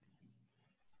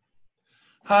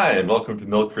Hi, and welcome to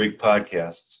Mill Creek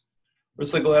Podcasts. We're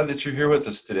so glad that you're here with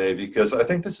us today because I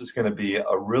think this is going to be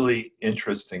a really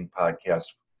interesting podcast.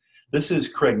 This is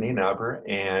Craig Nienaber,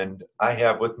 and I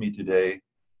have with me today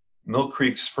Mill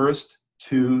Creek's first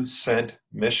 2 cent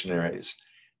missionaries.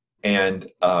 And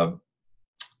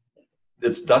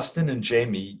it's Dustin and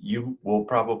Jamie. You will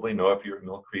probably know if you're at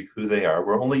Mill Creek who they are.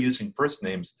 We're only using first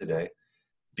names today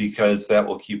because that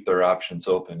will keep their options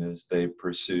open as they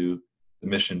pursue the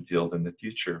mission field in the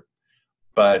future.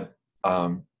 But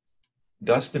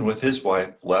Dustin, with his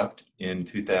wife, left in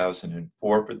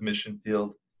 2004 for the mission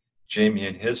field. Jamie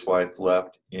and his wife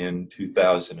left in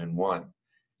 2001.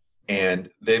 And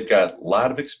they've got a lot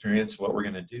of experience. What we're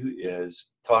going to do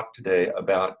is talk today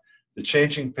about the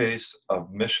changing face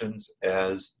of missions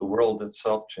as the world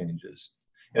itself changes,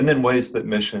 and then ways that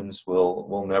missions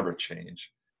will never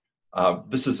change.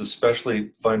 This is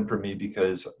especially fun for me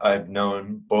because I've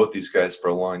known both these guys for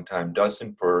a long time.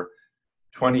 Dustin for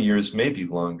 20 years, maybe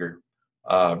longer.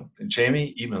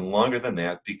 Jamie, even longer than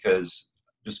that, because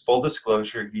just full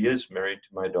disclosure, he is married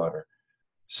to my daughter.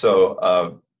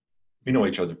 So we know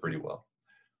each other pretty well.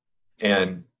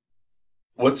 And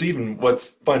what's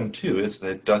fun too is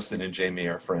that Dustin and Jamie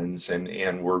are friends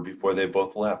and were before they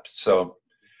both left. So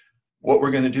what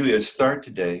we're going to do is start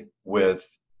today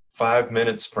with 5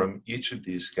 minutes from each of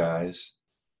these guys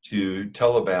to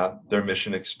tell about their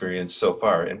mission experience so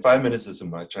far. And 5 minutes isn't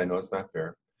much. I know it's not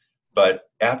fair. But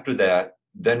after that,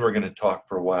 then we're going to talk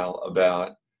for a while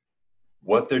about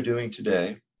what they're doing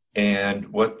today and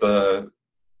what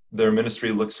their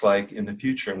ministry looks like in the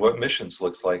future and what missions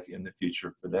looks like in the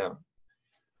future for them.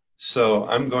 So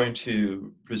I'm going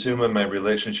to presume on my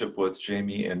relationship with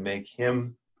Jamie and make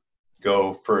him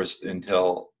go first and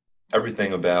tell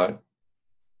everything about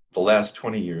the last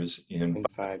 20 years in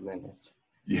 5 minutes.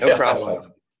 No yeah.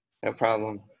 problem. No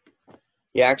problem.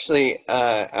 Yeah, actually,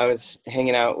 I was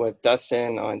hanging out with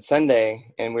Dustin on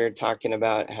Sunday, and we were talking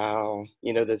about how,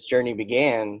 this journey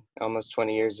began almost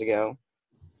 20 years ago,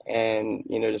 and,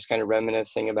 just kind of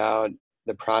reminiscing about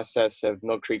the process of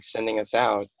Mill Creek sending us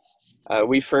out.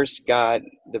 We first got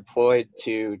deployed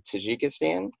to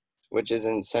Tajikistan, which is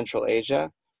in Central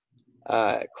Asia,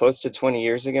 close to 20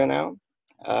 years ago now.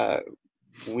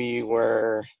 We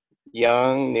were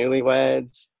young,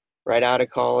 newlyweds, right out of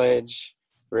college,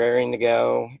 raring to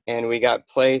go, and we got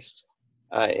placed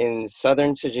in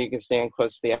southern Tajikistan,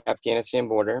 close to the Afghanistan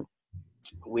border.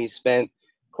 We spent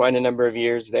quite a number of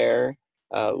years there,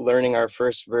 learning our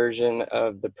first version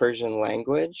of the Persian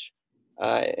language,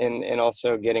 and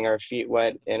also getting our feet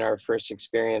wet in our first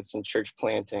experience in church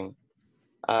planting.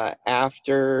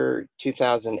 After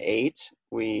 2008,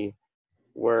 we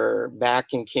were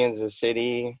back in Kansas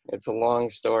City. It's a long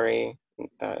story,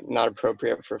 not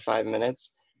appropriate for 5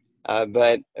 minutes.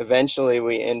 But eventually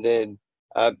we ended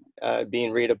up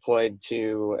being redeployed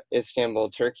to Istanbul,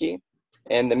 Turkey.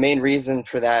 And the main reason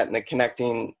for that and the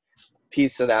connecting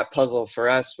piece of that puzzle for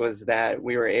us was that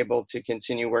we were able to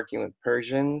continue working with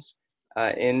Persians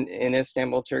in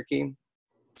Istanbul, Turkey,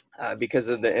 because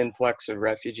of the influx of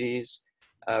refugees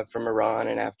from Iran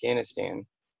and Afghanistan.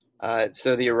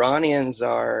 So the Iranians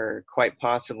are quite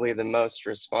possibly the most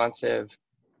responsive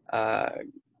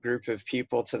group of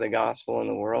people to the gospel in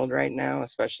the world right now,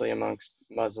 especially amongst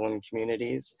Muslim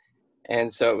communities.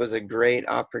 And so it was a great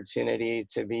opportunity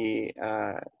to be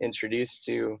introduced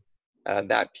to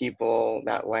that people,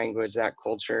 that language, that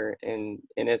culture in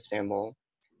Istanbul.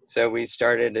 So we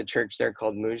started a church there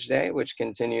called Mujde, which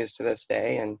continues to this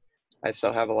day, and I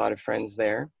still have a lot of friends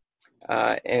there.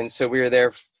 And so we were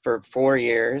there for 4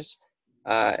 years,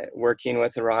 working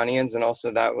with Iranians, and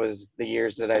also that was the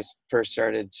years that I first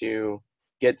started to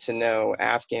get to know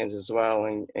Afghans as well,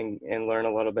 and learn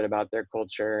a little bit about their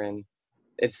culture. And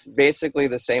it's basically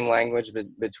the same language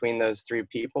between those three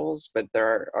peoples, but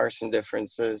there are some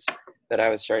differences that I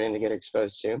was starting to get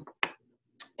exposed to.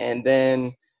 And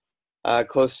then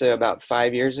close to about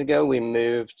 5 years ago, we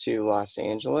moved to Los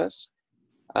Angeles.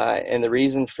 And the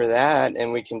reason for that,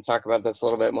 and we can talk about this a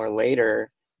little bit more later,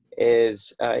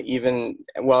 is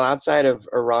outside of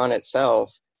Iran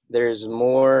itself, there's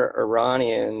more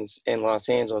Iranians in Los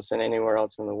Angeles than anywhere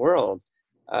else in the world.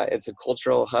 It's a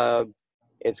cultural hub.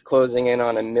 It's closing in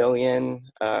on 1 million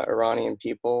Iranian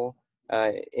people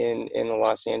in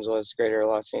the greater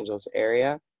Los Angeles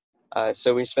area.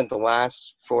 So we spent the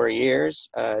last 4 years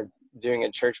doing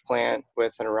a church plant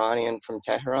with an Iranian from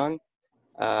Tehran.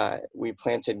 We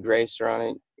planted Grace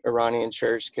Iranian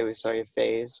Church, Kilisaya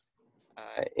Faiz,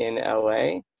 in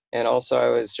LA. And also I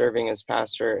was serving as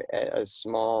pastor at a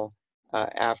small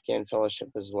Afghan fellowship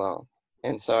as well.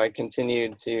 And so I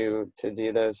continued to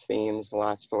do those themes the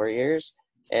last 4 years.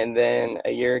 And then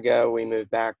a year ago, we moved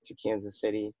back to Kansas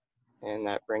City, and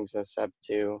that brings us up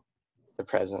to the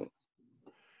present.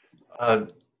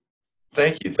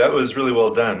 Thank you. That was really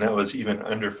well done. That was even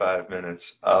under 5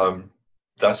 minutes.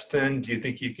 Dustin, do you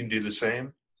think you can do the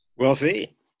same? We'll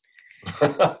see.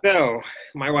 So,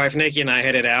 my wife Nikki and I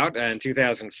headed out in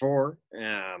 2004.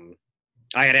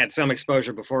 I had some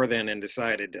exposure before then and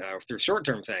decided through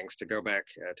short-term things to go back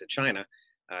to China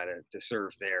to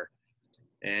serve there.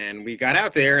 And we got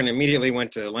out there and immediately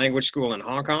went to language school in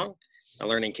Hong Kong,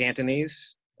 learning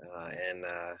Cantonese, and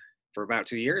for about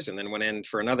 2 years, and then went in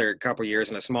for another couple years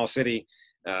in a small city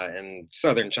in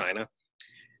southern China.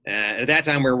 At that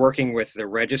time, we were working with the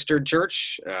registered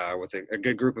church, with a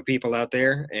good group of people out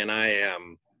there. And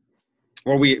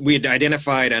we had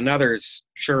identified another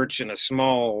church in a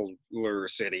smaller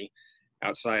city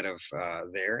outside of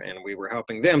there, and we were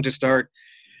helping them to start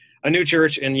a new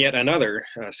church in yet another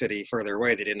city further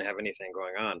away. They didn't have anything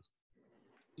going on.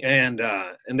 And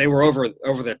they were over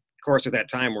the course of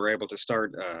that time, were able to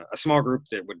start a small group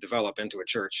that would develop into a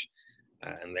church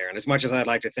in there. And as much as I'd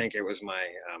like to think it was my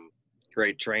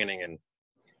great training and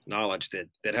knowledge that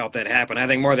helped that happen, I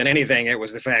think more than anything, it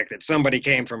was the fact that somebody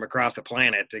came from across the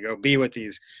planet to go be with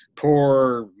these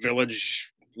poor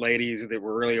village ladies that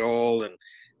were really old and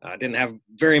didn't have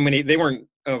very many, they weren't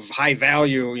of high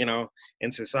value, in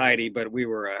society, but we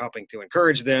were helping to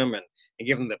encourage them and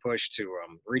give them the push to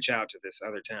reach out to this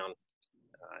other town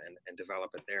and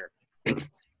develop it there.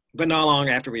 But not long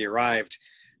after we arrived,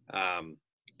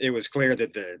 it was clear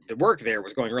that the work there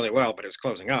was going really well, but it was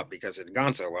closing up because it had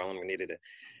gone so well and we needed to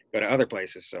go to other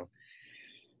places. So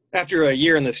after a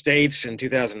year in the States in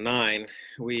 2009,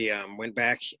 we went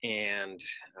back and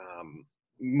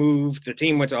moved. The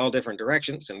team went to all different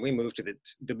directions, and we moved to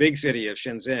the big city of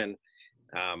Shenzhen,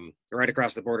 right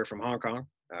across the border from Hong Kong,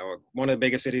 one of the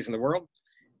biggest cities in the world.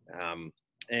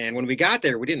 And when we got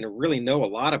there, we didn't really know a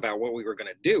lot about what we were going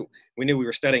to do. We knew we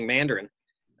were studying Mandarin,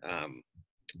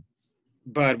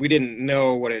 but we didn't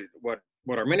know what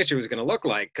our ministry was going to look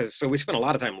like. So we spent a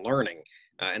lot of time learning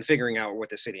and figuring out what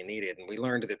the city needed. And we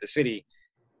learned that the city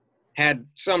had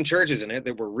some churches in it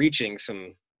that were reaching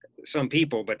some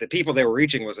people, but the people they were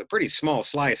reaching was a pretty small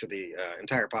slice of the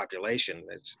entire population.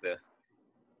 It's the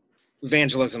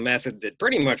evangelism method that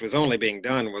pretty much was only being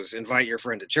done was invite your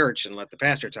friend to church and let the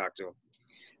pastor talk to him,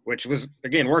 which was,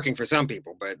 again, working for some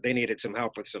people, but they needed some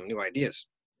help with some new ideas.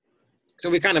 So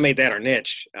we kind of made that our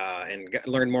niche and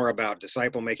learned more about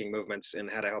disciple-making movements and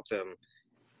how to help them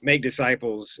make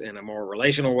disciples in a more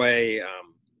relational way.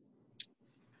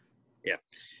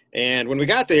 And when we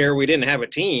got there, we didn't have a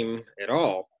team at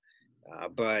all,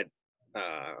 but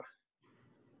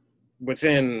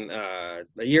within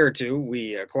a year or two,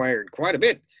 we acquired quite a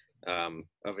bit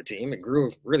of a team. It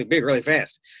grew really big, really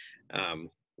fast.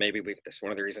 Maybe that's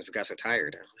one of the reasons we got so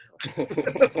tired.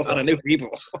 A lot of new people.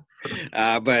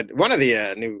 But one of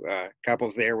the new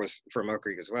couples there was from Oak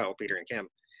Creek as well, Peter and Kim.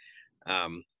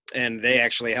 And they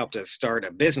actually helped us start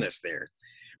a business there.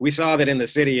 We saw that in the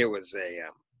city, it was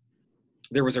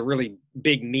there was a really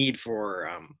big need for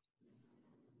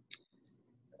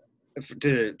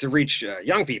to reach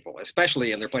young people,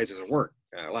 especially in their places of work.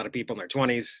 A lot of people in their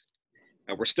 20s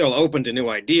were still open to new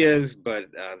ideas, but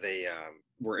they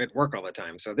were at work all the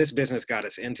time. So this business got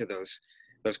us into those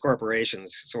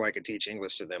corporations so I could teach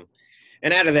English to them.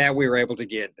 And out of that, we were able to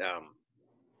get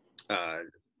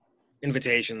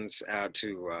invitations out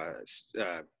to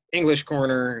English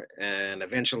Corner and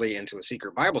eventually into a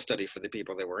secret Bible study for the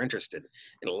people that were interested.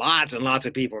 And lots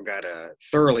of people got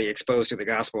thoroughly exposed to the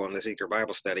gospel in the secret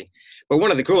Bible study. But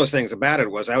one of the coolest things about it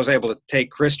was I was able to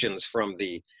take Christians from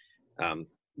the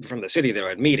city that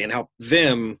I'd meet and help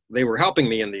them. They were helping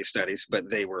me in these studies, but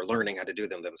they were learning how to do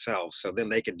them themselves. So then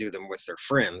they could do them with their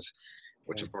friends,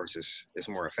 which of course is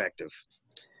more effective.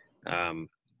 And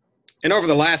over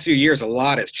the last few years, a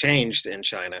lot has changed in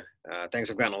China. Things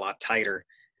have gotten a lot tighter.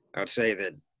 I would say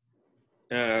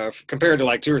that compared to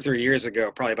like 2 or 3 years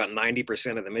ago, probably about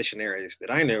 90% of the missionaries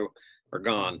that I knew are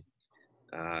gone.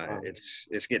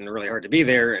 It's getting really hard to be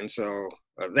there. And so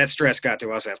that stress got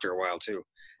to us after a while too.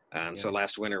 And so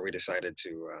last winter we decided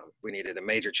we needed a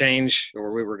major change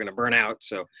or we were going to burn out.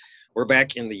 So we're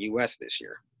back in the US this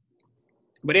year.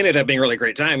 But it ended up being really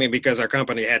great timing because our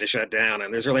company had to shut down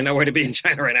and there's really no way to be in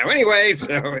China right now anyway.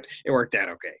 So it worked out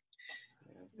okay.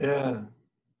 Yeah.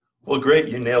 Well, great.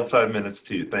 You nailed 5 minutes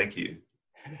too. Thank you.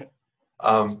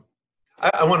 I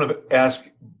want to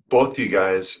ask both you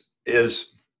guys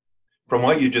from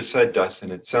what you just said,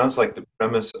 Dustin, it sounds like the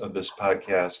premise of this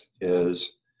podcast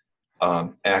is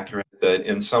accurate, that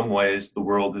in some ways the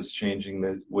world is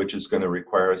changing, which is going to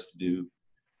require us to do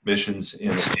missions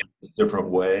in a different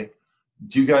way.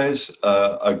 Do you guys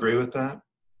agree with that?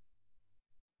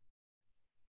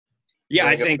 Yeah, I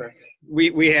Wanna go think first?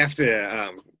 we have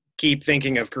to keep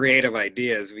thinking of creative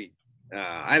ideas.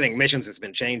 I think missions has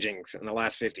been changing in the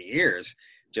last 50 years,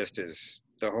 just as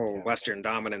the whole Yeah. Western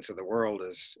dominance of the world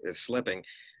is slipping,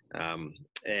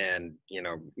 and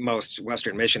most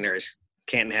Western missionaries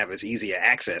can't have as easy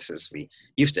access as we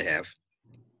used to have.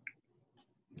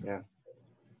 Yeah.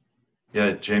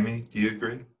 Yeah, Jamie, do you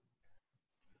agree?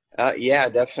 Yeah,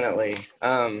 definitely.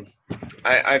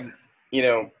 I, you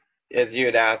know, as you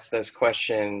had asked this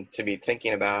question to be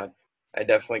thinking about, I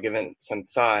definitely given some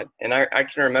thought. And I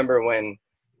can remember when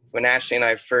Ashley and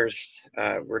I first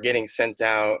were getting sent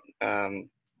out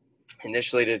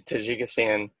initially to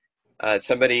Tajikistan,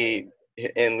 somebody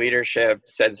in leadership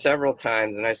said several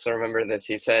times, and I still remember this.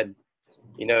 He said,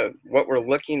 what we're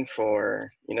looking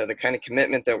for, the kind of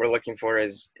commitment that we're looking for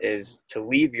is to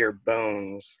leave your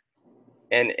bones.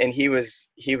 And he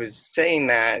was saying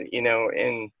that,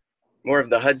 in more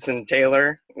of the Hudson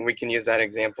Taylor. We can use that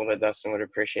example that Dustin would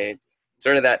appreciate.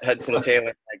 Sort of that Hudson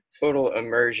Taylor, like total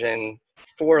immersion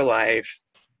for life,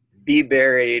 be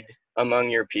buried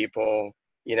among your people,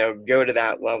 go to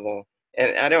that level.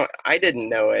 And I didn't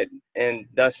know it, and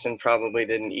Dustin probably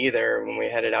didn't either when we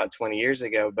headed out 20 years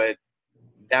ago, but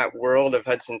that world of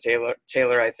Hudson Taylor,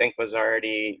 I think, was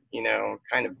already,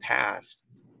 kind of past.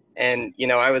 And,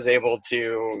 I was able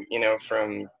to,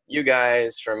 from you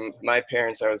guys, from my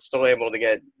parents, I was still able to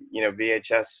get,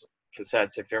 VHS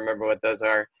cassettes, if you remember what those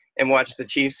are, and watch the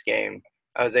Chiefs game.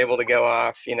 I was able to go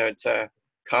off, to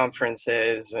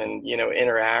conferences and,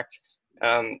 interact.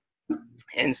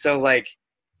 And so, like,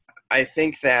 I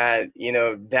think that,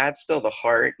 that's still the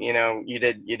heart. You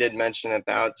did mention at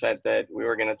the outset that we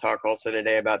were going to talk also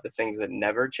today about the things that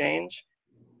never change.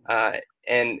 Uh,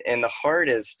 and the heart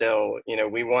is still,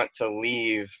 we want to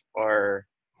leave our,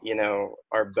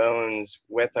 our bones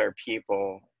with our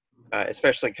people,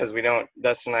 especially because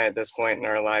Dustin and I at this point in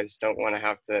our lives don't want to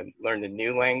have to learn a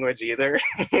new language either.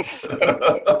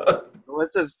 So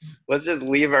let's just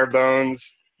leave our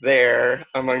bones there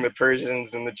among the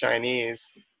Persians and the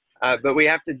Chinese. But we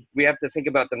have to think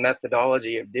about the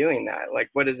methodology of doing that. Like,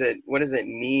 what does it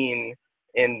mean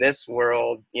in this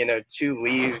world, to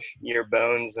leave your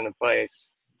bones in a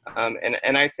place?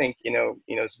 And I think,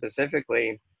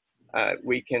 specifically,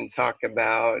 we can talk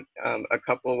about a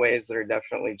couple of ways that are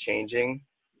definitely changing,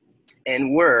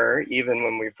 and were even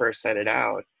when we first set it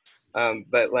out.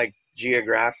 But like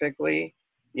geographically,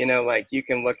 like you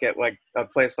can look at like a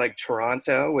place like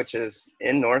Toronto, which is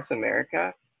in North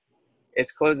America.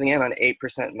 It's closing in on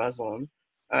 8% Muslim,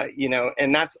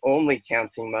 and that's only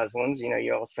counting Muslims.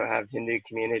 You also have Hindu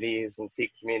communities and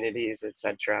Sikh communities,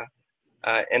 etc.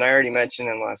 And I already mentioned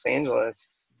in Los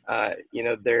Angeles,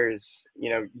 there's,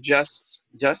 just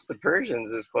the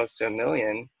Persians is close to 1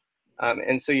 million.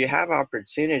 And so you have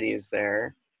opportunities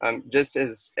there. Just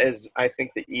as I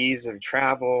think the ease of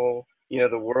travel,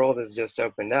 the world has just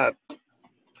opened up.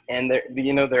 And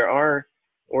there are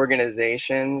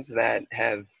organizations that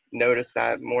have noticed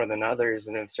that more than others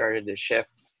and have started to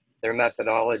shift their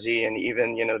methodology and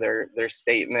even, their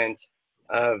statement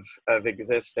of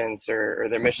existence, or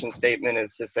their mission statement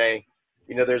is to say,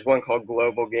 there's one called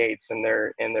Global Gates, and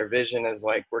their vision is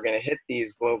like, we're going to hit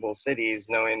these global cities,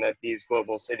 knowing that these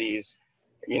global cities,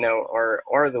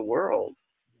 are the world.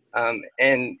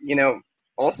 And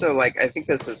also, like, I think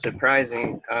this is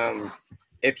surprising.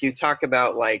 If you talk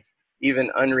about like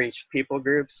even unreached people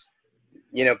groups,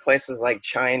 places like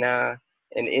China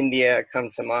and India come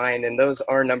to mind, and those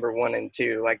are number 1 and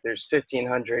 2. Like, there's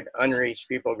 1,500 unreached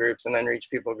people groups, and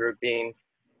unreached people group being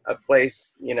a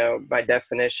place, by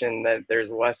definition, that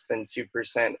there's less than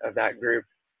 2% of that group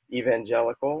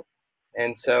evangelical.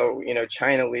 And so,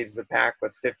 China leads the pack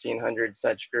with 1,500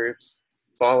 such groups,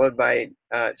 followed by,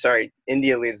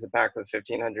 India leads the pack with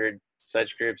 1,500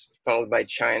 such groups, followed by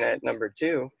China at number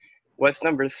 2. What's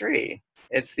number 3?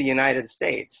 It's the United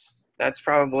States. That's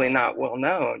probably not well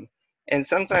known. And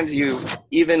sometimes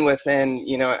even within,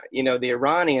 the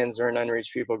Iranians are an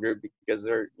unreached people group because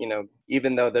they're,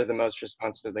 even though they're the most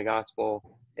responsive to the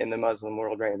gospel in the Muslim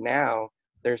world right now,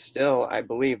 they're still, I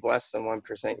believe, less than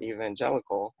 1%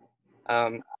 evangelical.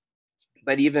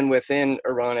 But even within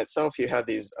Iran itself, you have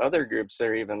these other groups that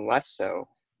are even less so.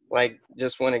 Like,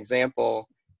 just one example,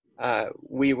 I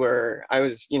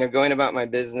was, going about my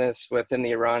business within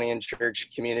the Iranian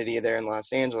church community there in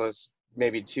Los Angeles,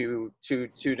 maybe two to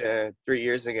 3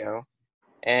 years ago.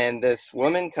 And this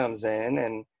woman comes in,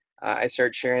 and I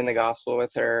start sharing the gospel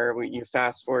with her. You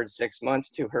fast forward 6 months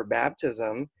to her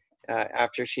baptism,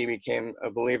 after she became a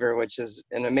believer, which is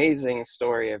an amazing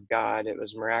story of God. It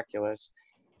was miraculous.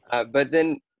 But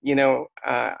then,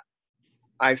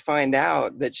 I find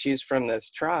out that she's from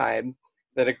this tribe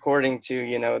that, according to,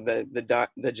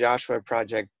 the Joshua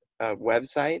Project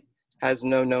website, has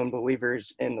no known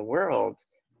believers in the world.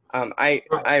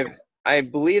 I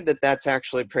believe that that's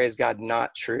actually, praise God,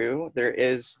 not true. There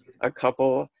is a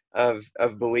couple of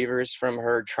believers from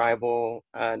her tribal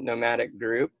nomadic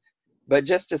group. But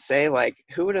just to say, like,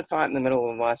 who would have thought in the middle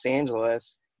of Los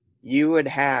Angeles you would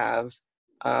have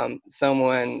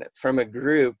someone from a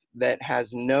group that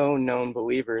has no known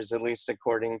believers, at least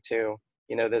according to,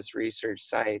 this research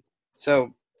site.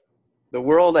 So the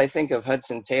world, I think, of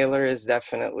Hudson Taylor is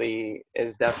definitely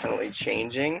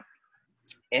changing.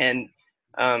 And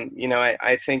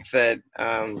I think that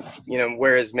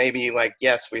whereas maybe, like,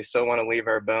 yes, we still want to leave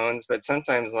our bones, but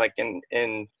sometimes, like,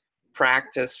 in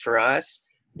practice for us,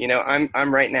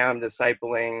 I'm right now, I'm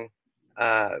discipling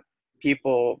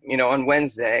people, on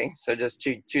Wednesday. So just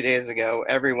two days ago,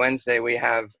 every Wednesday we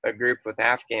have a group with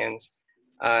Afghans,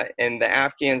 and the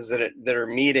Afghans that are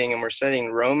meeting, and we're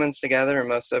studying Romans together, and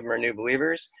most of them are new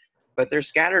believers, but they're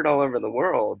scattered all over the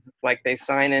world. Like, they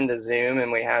sign into Zoom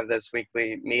and we have this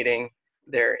weekly meeting.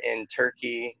 They're in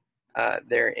Turkey,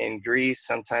 they're in Greece,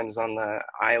 sometimes on the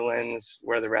islands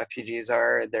where the refugees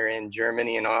are. They're in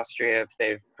Germany and Austria if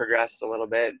they've progressed a little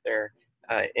bit. They're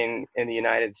in the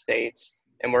United States,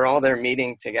 and we're all there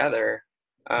meeting together.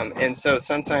 And so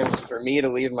sometimes for me to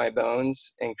leave my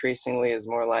bones increasingly is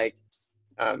more like,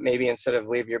 maybe instead of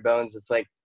leave your bones, it's like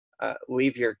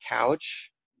leave your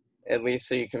couch, at least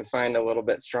so you can find a little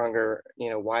bit stronger,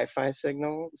 Wi-Fi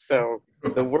signal. So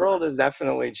the world has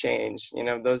definitely changed.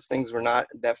 Those things were not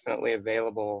definitely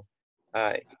available,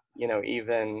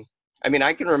 even, I mean,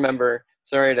 I can remember,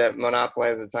 sorry to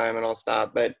monopolize the time and I'll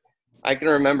stop, but I can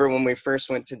remember when we first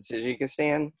went to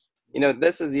Tajikistan,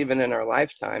 this is even in our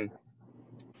lifetime.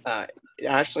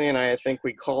 Ashley and I think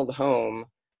we called home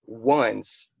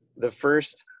once the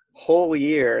first whole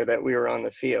year that we were on the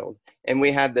field. And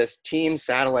we had this team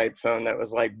satellite phone that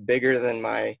was like bigger than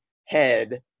my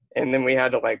head. And then we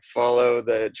had to like follow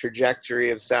the trajectory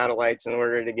of satellites in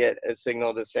order to get a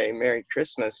signal to say Merry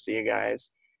Christmas to you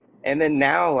guys. And then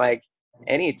now, like,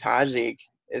 any Tajik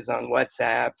is on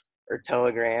WhatsApp or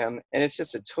Telegram, and it's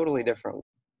just a totally different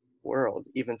world,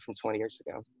 even from 20 years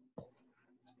ago.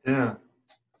 Yeah.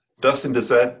 Dustin, does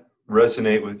that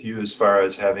resonate with you as far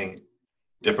as having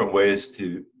different ways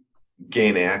to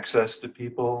gain access to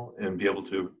people and be able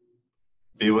to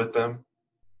be with them?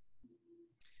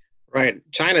 Right.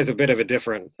 China is a bit of a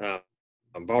different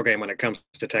ballgame when it comes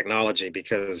to technology,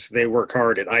 because they work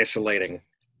hard at isolating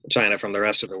China from the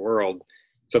rest of the world.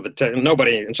 So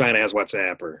nobody in China has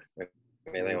WhatsApp or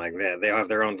anything like that. They have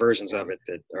their own versions of it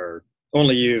that are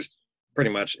only used pretty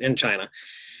much in China.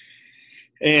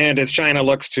 And as China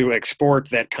looks to export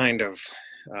that kind of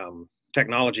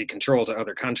technology control to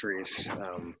other countries,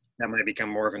 that might become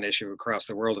more of an issue across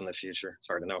the world in the future. It's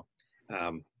hard to know.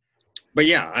 But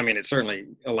yeah, I mean, it certainly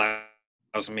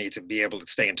allows me to be able to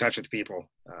stay in touch with people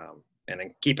and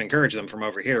then keep encouraging them from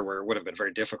over here, where it would have been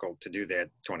very difficult to do that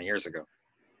 20 years ago.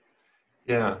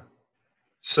 Yeah.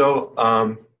 So,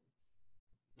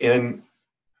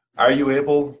 are you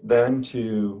able then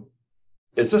to,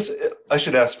 I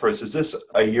should ask first, is this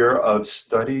a year of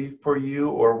study for you,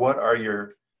 or what are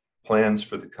your plans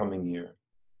for the coming year?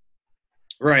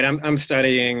 Right. I'm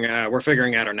studying. We're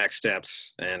figuring out our next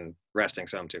steps and resting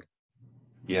some too.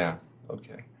 Yeah.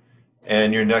 Okay.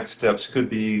 And your next steps could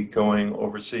be going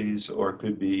overseas or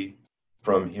could be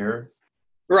from here?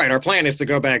 Right. Our plan is to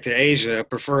go back to Asia,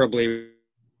 preferably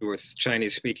with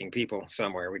Chinese-speaking people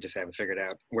somewhere. We just haven't figured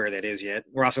out where that is yet.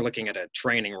 We're also looking at a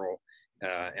training role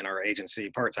in our agency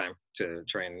part-time to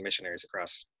train missionaries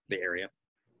across the area.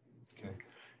 Okay.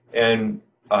 And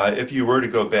if you were to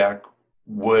go back,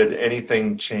 would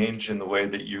anything change in the way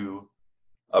that you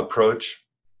approach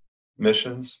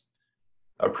missions,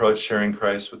 approach sharing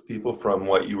Christ with people from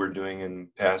what you were doing in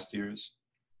past years?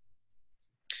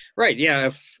 Right. Yeah.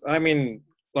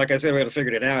 Like I said, we haven't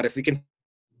figured it out. If we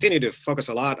continue to focus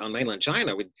a lot on mainland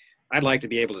China, I'd like to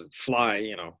be able to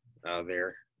fly,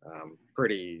 there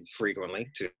pretty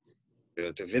frequently to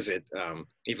visit,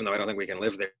 even though I don't think we can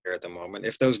live there at the moment.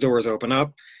 If those doors open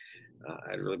up,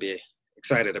 I'd really be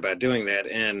excited about doing that.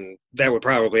 And that would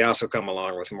probably also come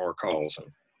along with more calls and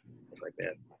things like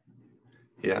that.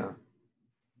 Yeah,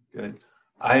 good.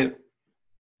 I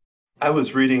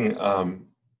was reading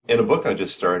in a book I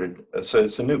just started, so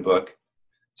it's a new book,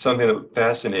 something that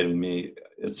fascinated me.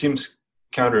 It seems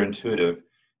counterintuitive.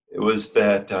 It was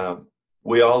that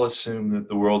we all assume that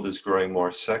the world is growing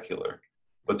more secular,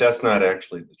 but that's not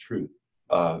actually the truth.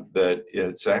 That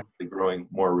it's actually growing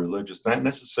more religious, not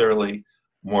necessarily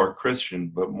more Christian,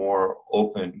 but more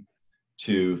open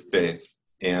to faith.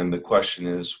 And the question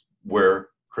is where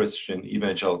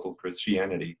evangelical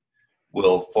Christianity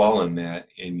will fall in that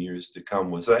in years to come.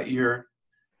 Was that your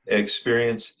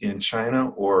experience in China,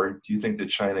 or do you think that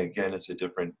China, again, is a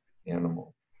different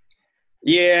animal?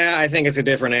 Yeah, I think it's a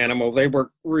different animal. They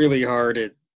work really hard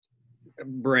at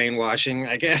brainwashing,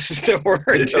 I guess is the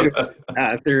word,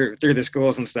 through the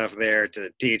schools and stuff there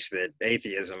to teach that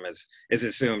atheism is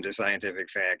assumed as scientific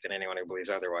fact, and anyone who believes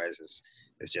otherwise is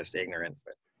just ignorant.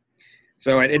 But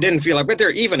so it didn't feel like, but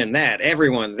there, even in that,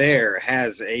 everyone there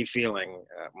has a feeling.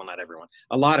 Well, not everyone.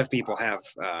 A lot of people have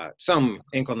some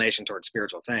inclination towards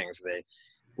spiritual things.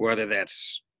 Whether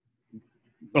that's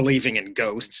believing in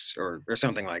ghosts or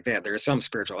something like that, there is some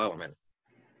spiritual element.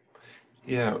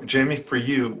 Yeah, Jamie, for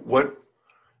you,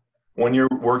 when you're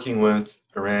working with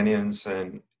Iranians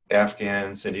and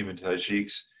Afghans and even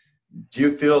Tajiks, do you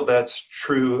feel that's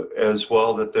true as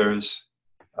well, that there's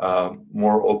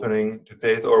more opening to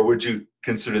faith, or would you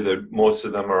consider that most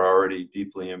of them are already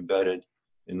deeply embedded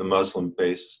in the Muslim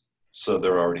faith, so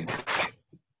they're already?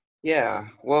 Yeah,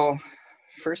 well,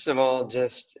 first of all,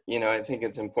 just, I think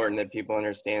it's important that people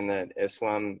understand that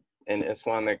Islam and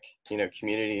Islamic,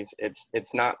 communities,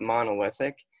 it's not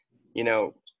monolithic.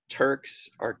 Turks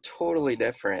are totally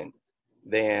different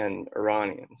than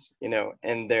Iranians,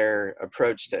 and their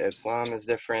approach to Islam is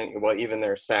different. Well, even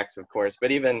their sect, of course,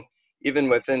 but even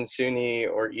within Sunni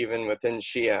or even within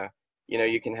Shia,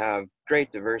 you can have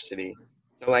great diversity.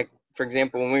 So, like, for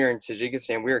example, when we were in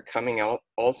Tajikistan, we were coming out,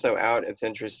 it's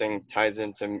interesting, ties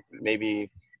into maybe,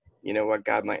 what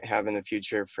God might have in the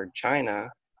future for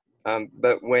China.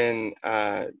 But when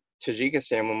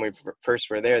Tajikistan, when we first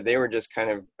were there, they were just kind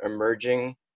of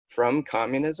emerging from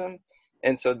communism.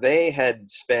 And so they had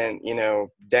spent,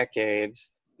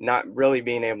 decades not really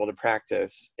being able to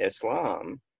practice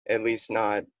Islam, at least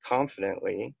not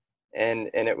confidently. And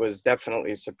it was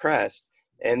definitely suppressed.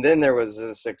 And then there was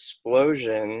this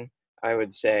explosion, I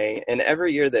would say. And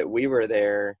every year that we were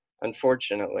there,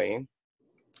 unfortunately,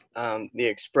 the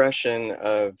expression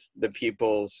of the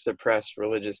people's suppressed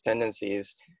religious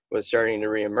tendencies was starting to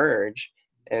reemerge.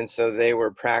 And so they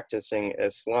were practicing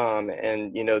Islam,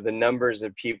 and, the numbers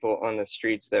of people on the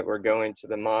streets that were going to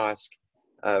the mosque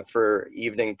for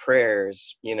evening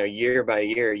prayers, year by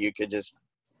year, you could just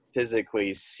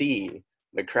physically see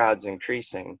the crowds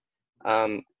increasing.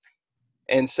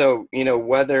 And so,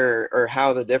 whether or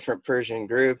how the different Persian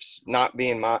groups, not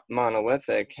being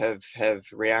monolithic, have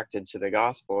reacted to the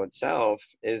gospel itself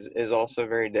is also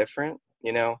very different.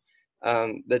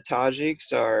 The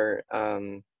Tajiks are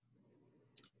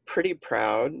pretty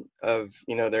proud of,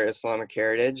 their Islamic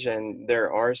heritage, and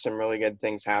there are some really good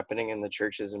things happening in the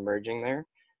churches emerging there.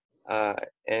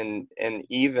 And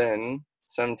even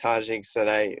some Tajiks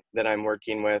that I'm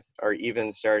working with are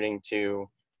even starting to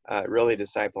really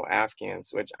disciple Afghans,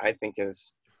 which I think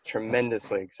is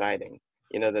tremendously exciting,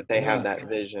 that they have that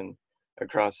vision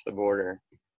across the border.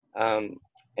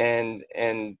 And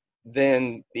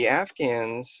then the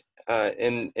Afghans,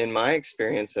 in my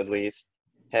experience at least,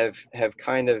 have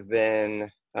kind of been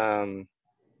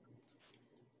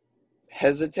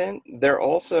hesitant. They're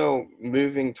also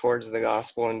moving towards the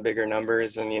gospel in bigger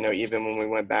numbers. And, even when we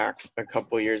went back a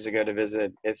couple of years ago to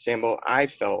visit Istanbul, I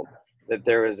felt that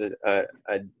there was a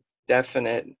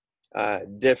definite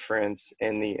difference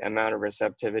in the amount of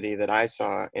receptivity that I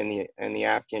saw in the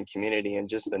Afghan community, and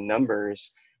just the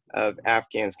numbers of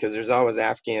Afghans, because there's always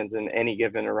Afghans in any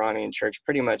given Iranian church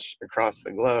pretty much across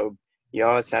the globe. You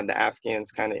always have the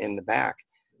Afghans kind of in the back,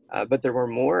 but there were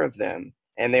more of them,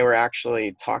 and they were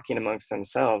actually talking amongst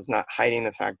themselves, not hiding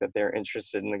the fact that they're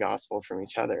interested in the gospel from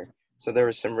each other. So there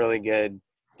was some really good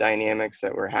dynamics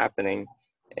that were happening.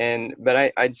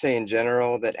 But I'd say in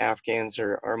general that Afghans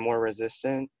are more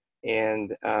resistant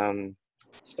and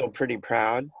still pretty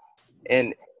proud.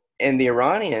 And the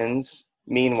Iranians,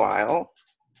 meanwhile,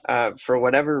 for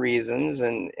whatever reasons,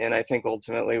 and I think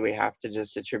ultimately we have to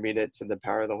just attribute it to the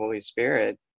power of the Holy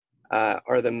Spirit,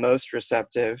 are the most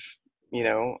receptive,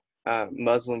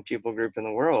 Muslim people group in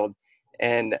the world.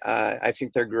 And I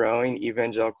think they're growing.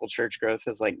 Evangelical church growth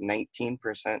is like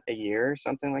 19% a year,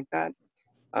 something like that.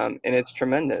 And it's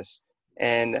tremendous.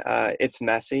 And it's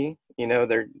messy.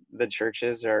 The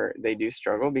churches they do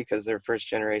struggle because they're first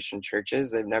generation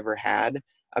churches. They've never had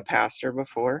a pastor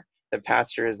before. The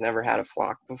pastor has never had a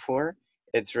flock before.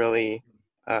 It's really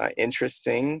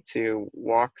interesting to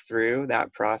walk through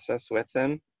that process with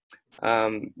them.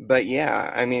 But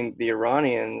yeah, I mean, the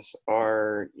Iranians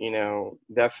are,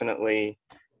 definitely,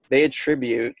 they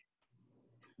attribute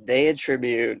they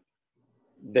attribute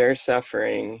their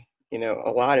suffering,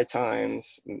 a lot of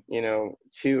times,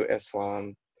 to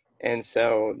Islam. And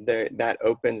so that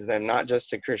opens them not just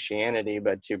to Christianity,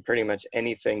 but to pretty much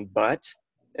anything but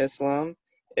Islam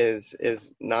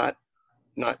is not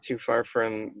too far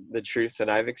from the truth that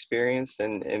I've experienced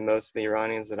and most of the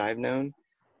Iranians that I've known.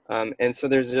 And so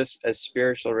there's just a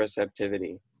spiritual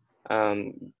receptivity,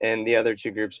 and the other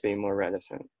two groups being more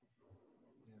reticent.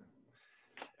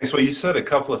 So you said a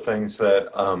couple of things that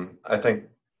I think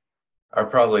are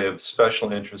probably of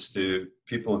special interest to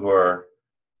people who are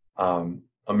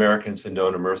Americans and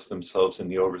don't immerse themselves in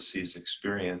the overseas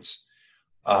experience,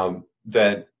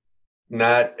 that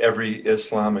not every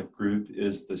Islamic group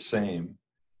is the same.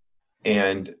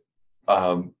 And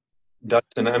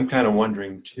Dustin, I'm kind of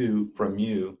wondering too from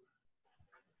you,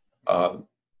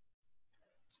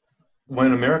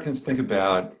 when Americans think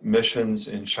about missions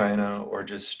in China or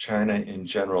just China in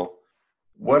general,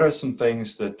 what are some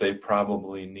things that they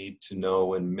probably need to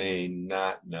know and may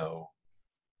not know?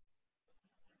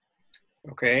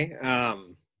 Okay.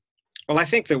 Well, I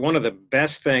think that one of the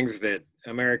best things that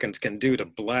Americans can do to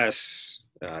bless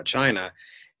China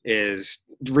is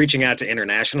reaching out to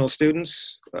international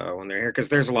students when they're here, because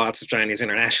there's lots of Chinese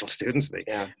international students. They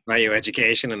value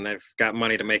education and they've got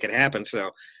money to make it happen.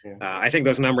 So I think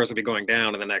those numbers will be going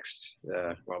down in the next,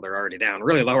 well, they're already down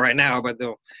really low right now, but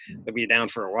they'll be down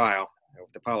for a while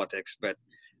with the politics. But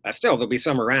still, there'll be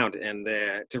some around, and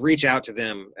to reach out to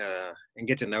them and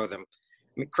get to know them.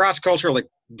 I mean, cross-cultural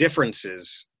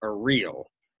differences are real,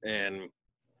 and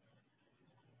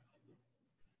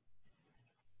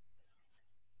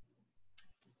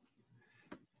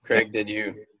Craig, did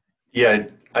you? Yeah,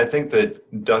 I think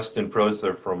that Dustin froze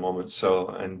there for a moment. So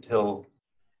until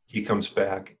he comes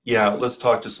back, let's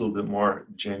talk just a little bit more,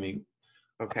 Jamie.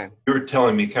 Okay. You were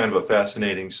telling me kind of a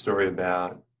fascinating story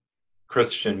about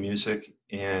Christian music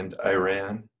and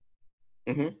Iran,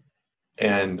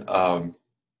 and on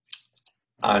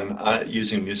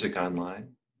using music online.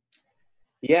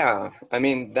 Yeah, I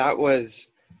mean,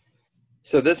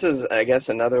 so this is, I guess,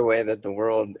 another way that the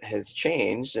world has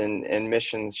changed, and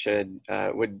missions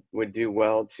would do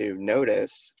well to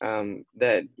notice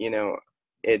that,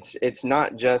 it's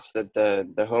not just that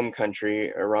the home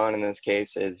country, Iran in this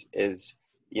case, is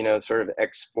sort of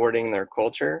exporting their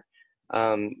culture.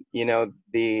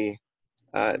 The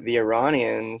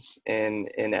Iranians in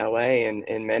LA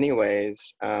in many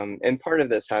ways, and part of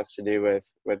this has to do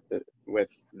with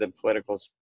the political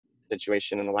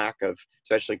situation and the lack of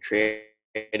especially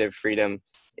creative freedom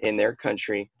in their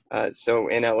country. So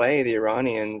in LA, the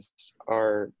Iranians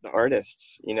are the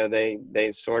artists.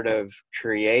 They sort of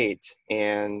create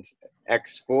and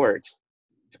export,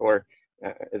 or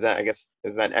is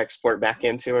that export back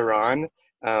into Iran?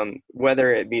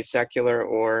 Whether it be secular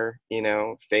or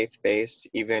faith-based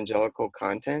evangelical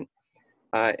content,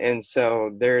 and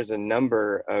so there's a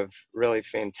number of really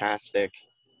fantastic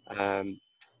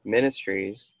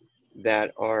ministries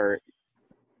that are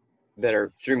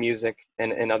through music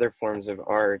and other forms of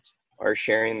art are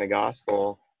sharing the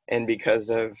gospel. And because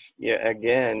of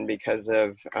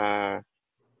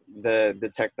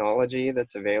the technology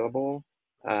that's available,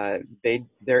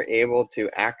 they're able to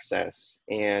access,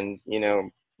 and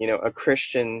a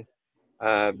Christian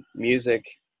music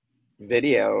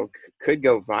video could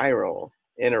go viral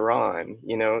in Iran,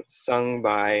 sung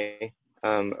by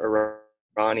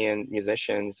Iranian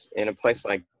musicians in a place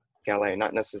like LA.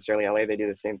 Not necessarily LA, they do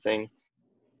the same thing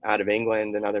out of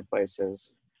England and other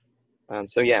places.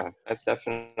 So yeah, that's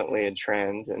definitely a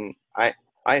trend, and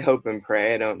I hope and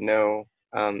pray. I don't know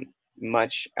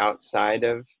much outside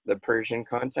of the Persian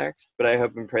context, but I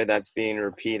hope and pray that's being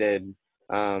repeated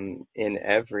in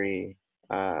every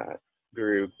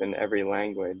group and every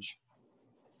language.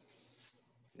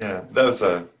 Yeah, that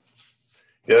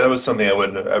was something I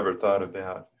wouldn't have ever thought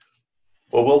about.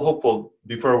 Well, we'll hope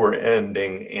before we're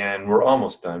ending, and we're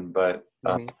almost done, but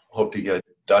hope to get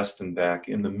Dustin back.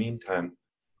 In the meantime,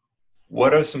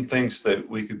 what are some things that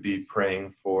we could be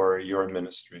praying for your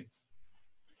ministry?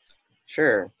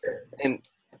 Sure. And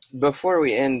before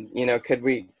we end,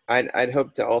 I'd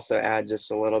hope to also add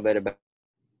just a little bit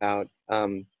about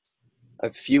a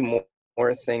few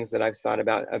more things that I've thought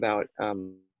about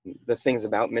the things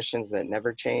about missions that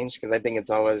never change, because I think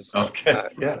it's always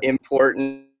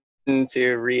important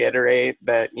to reiterate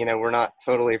that we're not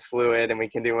totally fluid and we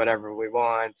can do whatever we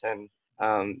want, and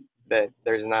that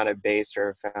there's not a base or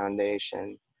a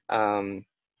foundation.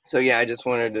 So yeah, I just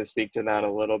wanted to speak to that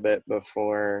a little bit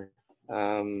before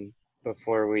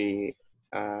we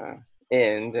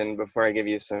end, and before I give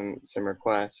you some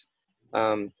requests.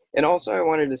 And also I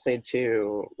wanted to say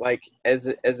too, like as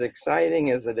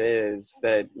exciting as it is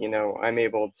that, you know, I'm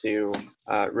able to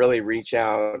really reach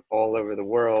out all over the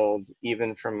world,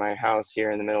 even from my house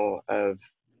here in the middle of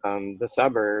the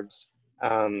suburbs.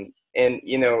 And,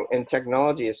 you know, in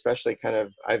technology, especially kind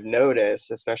of, I've noticed,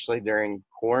 especially during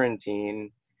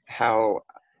quarantine, how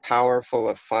powerful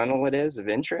a funnel it is of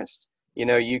interest. You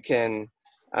know, you can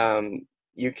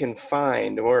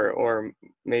find, or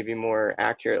maybe more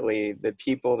accurately, the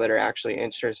people that are actually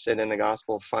interested in the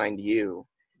gospel find you.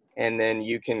 And then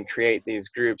you can create these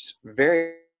groups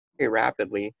very, very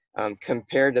rapidly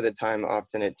compared to the time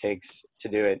often it takes to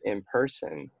do it in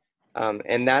person.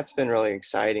 And that's been really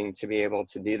exciting to be able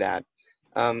to do that.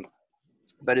 Um,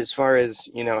 but as far as,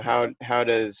 you know, how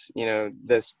does, you know,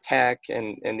 this tech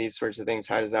and these sorts of things,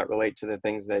 how does that relate to the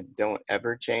things that don't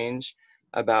ever change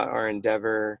about our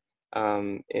endeavor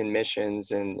in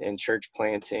missions and church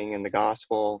planting and the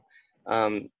gospel?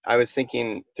 I was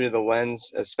thinking through the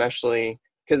lens, especially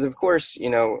because, of course, you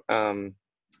know,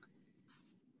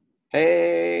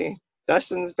 hey,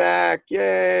 Dustin's back,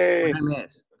 yay! What I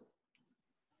miss?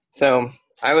 So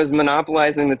I was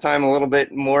monopolizing the time a little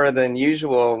bit more than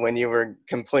usual when you were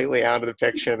completely out of the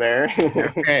picture there.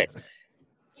 Okay.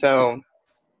 So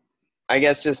I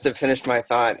guess just to finish my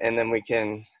thought, and then we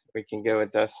can go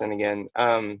with Dustin again.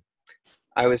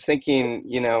 I was thinking,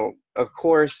 you know, of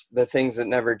course, the things that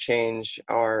never change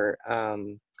are,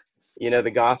 you know,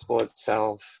 the gospel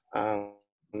itself,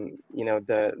 you know,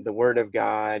 the Word of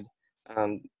God,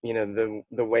 you know,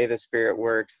 the way the Spirit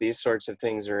works. These sorts of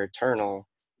things are eternal.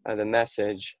 The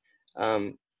message.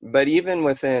 But even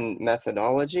within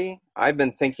methodology, I've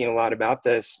been thinking a lot about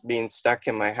this, being stuck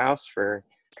in my house for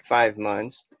 5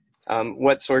 months.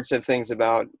 What sorts of things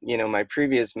about, you know, my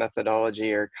previous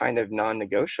methodology are kind of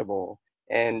non-negotiable,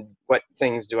 and what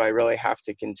things do I really have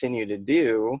to continue to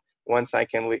do once I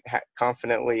can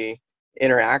confidently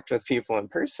interact with people in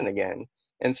person again?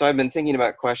 And so I've been thinking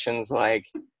about questions like,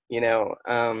 you know,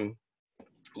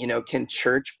 you know, can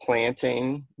church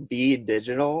planting be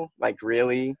digital, like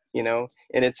really, you know,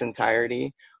 in its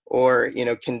entirety? Or, you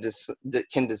know, can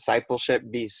discipleship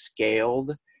be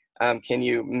scaled? Can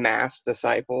you mass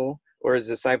disciple, or is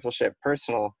discipleship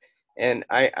personal? And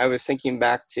I was thinking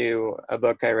back to a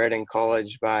book I read in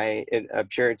college by a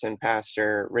Puritan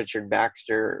pastor, Richard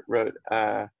Baxter, wrote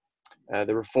The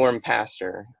Reformed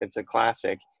Pastor. It's a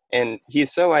classic. And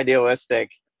he's so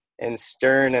idealistic and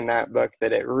stern in that book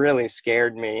that it really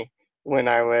scared me when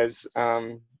I was,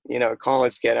 you know, a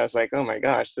college kid. I was like, oh my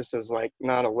gosh, this is like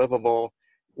not a livable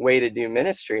way to do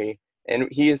ministry. And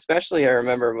he especially, I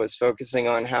remember, was focusing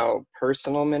on how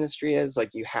personal ministry is. Like,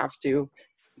 you have to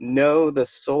know the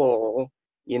soul,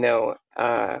 you know,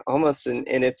 almost in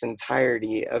its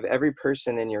entirety of every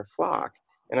person in your flock.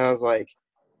 And I was like,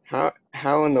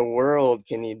 how in the world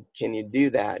can you do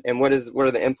that? And what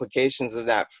are the implications of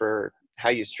that for how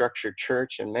you structure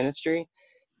church and ministry?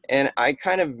 And I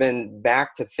kind of been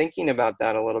back to thinking about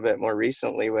that a little bit more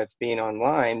recently with being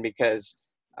online, because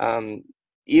um,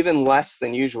 even less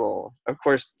than usual. Of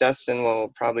course, Dustin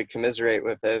will probably commiserate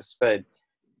with this, but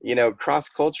you know,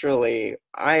 cross-culturally,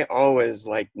 I always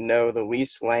like know the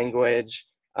least language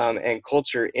and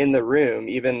culture in the room,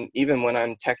 even when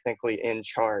I'm technically in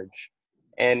charge.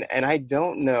 And I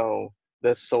don't know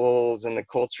the souls and the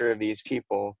culture of these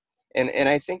people. And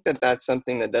I think that that's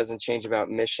something that doesn't change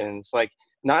about missions. Like,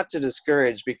 not to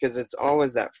discourage, because it's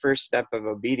always that first step of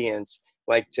obedience,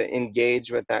 like to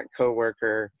engage with that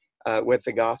coworker with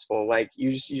the gospel. Like, you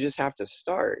just have to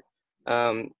start.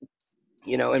 Um,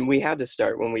 you know, and we had to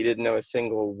start when we didn't know a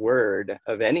single word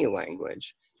of any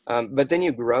language. But then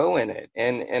you grow in it.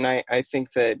 And I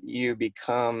think that you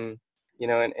become, you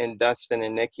know, and Dustin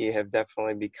and Nikki have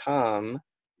definitely become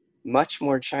much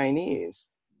more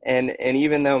Chinese. And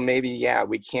even though maybe, yeah,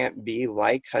 we can't be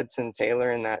like Hudson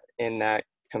Taylor in that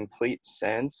complete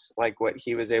sense, like what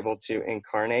he was able to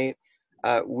incarnate,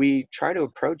 we try to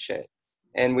approach it,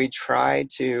 and we try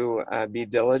to be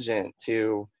diligent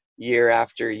to year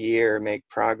after year make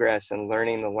progress in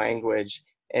learning the language,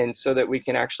 and so that we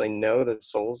can actually know the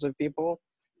souls of people.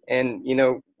 And you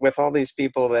know, with all these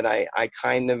people that I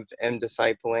kind of am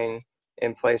discipling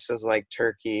in places like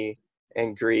Turkey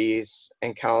and Greece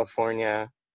and California,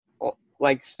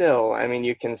 like, still, I mean,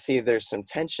 you can see there's some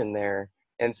tension there,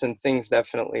 and some things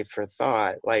definitely for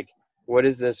thought. Like, what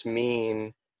does this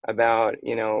mean about,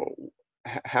 you know,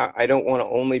 how I don't want to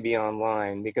only be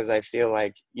online, because I feel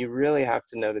like you really have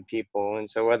to know the people. And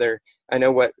so whether I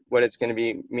know what it's going to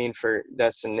be mean for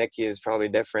Dustin and Nikki is probably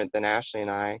different than Ashley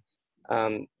and I.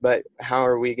 But how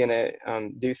are we going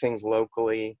to do things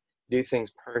locally, do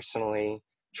things personally,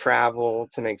 travel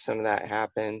to make some of that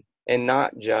happen, and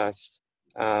not just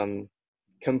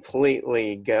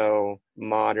completely go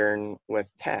modern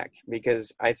with tech,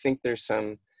 because I think there's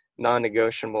some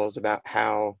non-negotiables about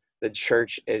how the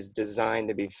church is designed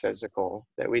to be physical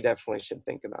that we definitely should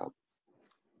think about.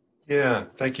 Yeah,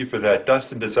 thank you for that.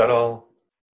 Dustin, does that all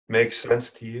make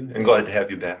sense to you? And glad to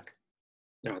have you back.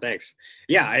 No, thanks.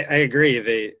 Yeah, I agree.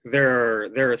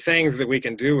 There are things that we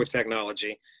can do with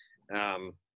technology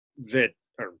that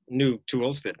are new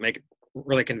tools that make it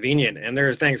really convenient, and there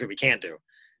are things that we can't do.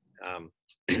 Um,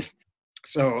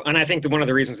 so, and I think that one of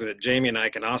the reasons that Jamie and I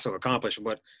can also accomplish a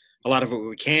lot of what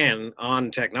we can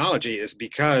on technology is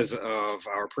because of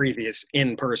our previous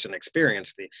in-person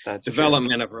experience, the That's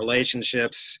development of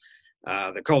relationships,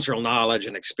 the cultural knowledge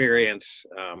and experience,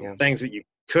 Yeah. things that you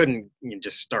couldn't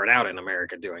just start out in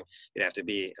America doing. You'd have to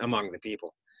be among the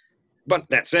people. But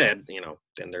that said,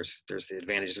 then there's the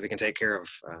advantages we can take care of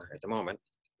at the moment.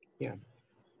 Yeah.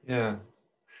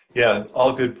 Yeah,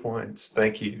 all good points.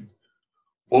 Thank you.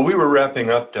 Well, we were wrapping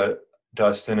up,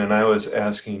 Dustin, and I was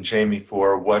asking Jamie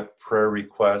for what prayer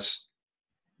requests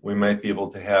we might be able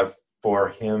to have for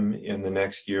him in the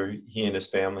next year, he and his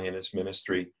family and his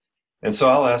ministry. And so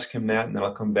I'll ask him that, and then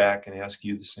I'll come back and ask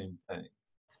you the same thing.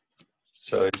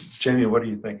 So, Jamie, what are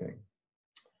you thinking?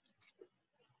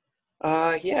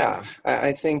 Yeah,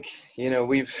 I think,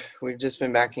 we've just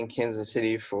been back in Kansas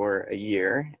City for a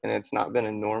year, and it's not been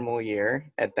a normal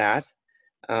year at that.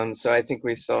 So I think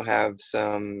we still have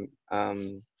some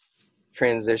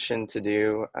transition to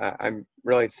do. I'm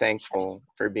really thankful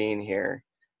for being here,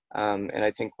 and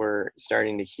I think we're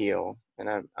starting to heal, and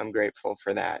I'm grateful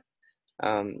for that.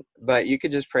 But you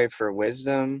could just pray for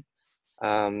wisdom.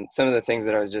 Some of the things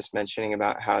that I was just mentioning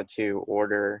about how to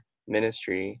order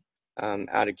ministry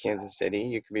out of Kansas City,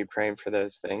 you could be praying for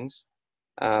those things.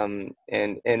 And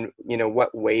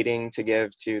what weighting to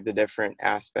give to the different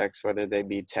aspects, whether they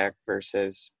be tech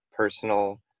versus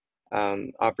personal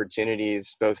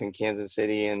opportunities, both in Kansas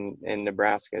City and in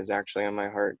Nebraska, is actually on my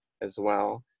heart as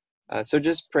well. So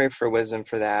just pray for wisdom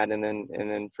for that, and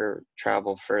then for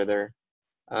travel further.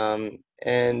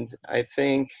 And I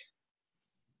think,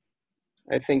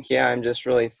 yeah, I'm just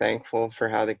really thankful for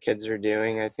how the kids are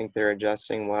doing. I think they're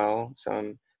adjusting well. So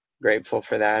I'm grateful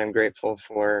for that. I'm grateful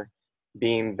for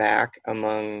being back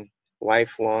among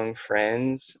lifelong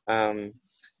friends.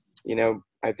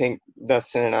 I think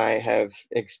Dustin and I have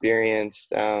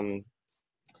experienced,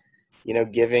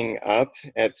 giving up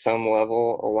at some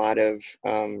level a lot of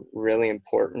really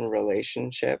important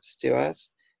relationships to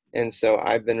us. And so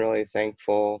I've been really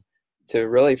thankful to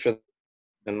really, for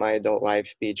in my adult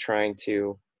life, be trying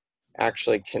to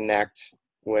actually connect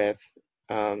with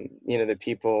the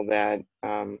people that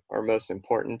are most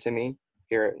important to me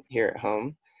here at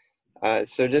home.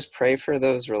 So just pray for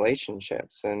those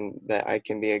relationships, and that I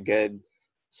can be a good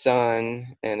son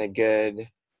and a good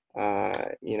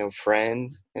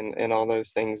friend, and all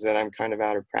those things that I'm kind of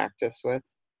out of practice with.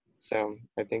 So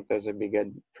I think those would be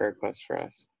good prayer requests for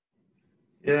us.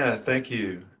 Yeah, thank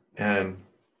you. And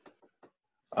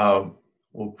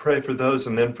we'll pray for those.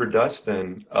 And then for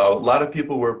Dustin, a lot of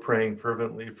people were praying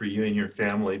fervently for you and your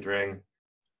family during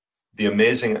the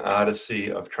amazing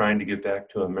odyssey of trying to get back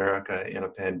to America in a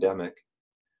pandemic,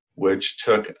 which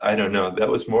took, I don't know, that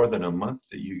was more than a month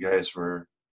that you guys were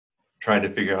trying to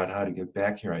figure out how to get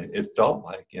back here. It felt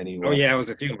like, anyway. Oh yeah, it was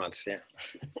a few months. Yeah.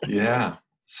 Yeah.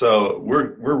 So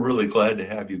we're really glad to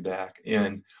have you back.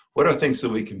 And what are things that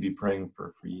we can be praying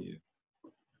for you?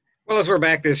 Well, as we're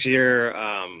back this year,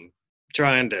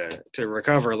 trying to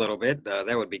recover a little bit,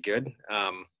 that would be good.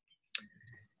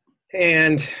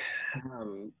 And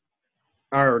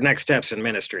our next steps in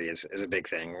ministry is a big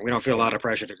thing. We don't feel a lot of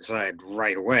pressure to decide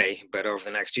right away, but over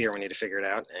the next year, we need to figure it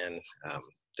out and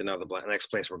to know the next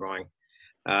place we're going.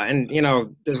 And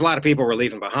there's a lot of people we're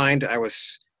leaving behind.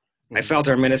 I felt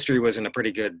our ministry was in a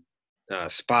pretty good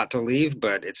spot to leave,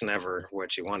 but it's never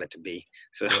what you want it to be.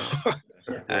 So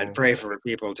I'd pray for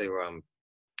people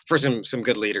for some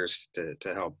good leaders to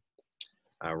help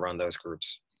run those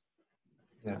groups.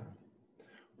 Yeah.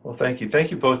 Well, thank you.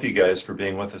 Thank you both of you guys for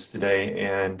being with us today.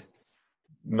 And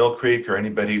Mill Creek, or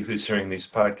anybody who's hearing these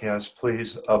podcasts,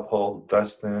 please uphold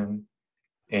Dustin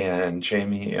and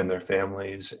Jamie and their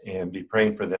families and be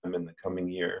praying for them in the coming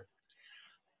year.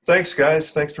 Thanks,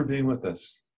 guys. Thanks for being with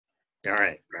us. All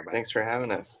right. Bye-bye. Thanks for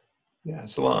having us. Yeah,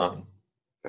 so long.